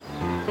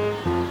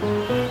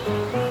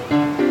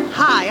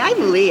Hi,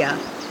 I'm Leah,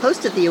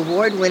 host of the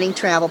award-winning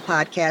travel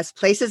podcast,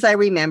 Places I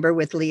Remember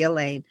with Leah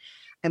Lane.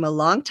 I'm a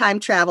longtime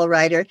travel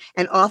writer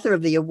and author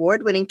of the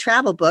award-winning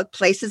travel book,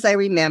 Places I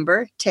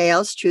Remember,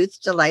 Tales, Truths,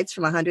 Delights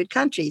from 100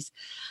 Countries.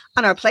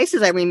 On our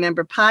Places I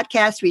Remember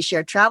podcast, we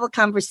share travel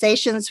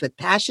conversations with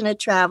passionate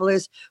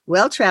travelers,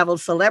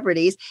 well-traveled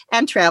celebrities,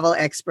 and travel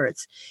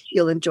experts.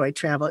 You'll enjoy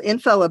travel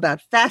info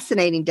about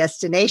fascinating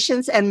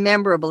destinations and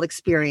memorable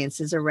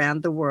experiences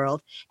around the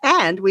world.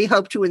 And we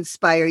hope to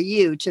inspire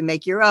you to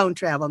make your own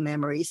travel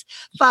memories.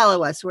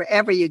 Follow us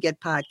wherever you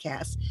get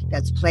podcasts.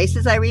 That's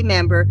Places I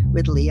Remember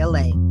with Leah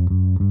Lane.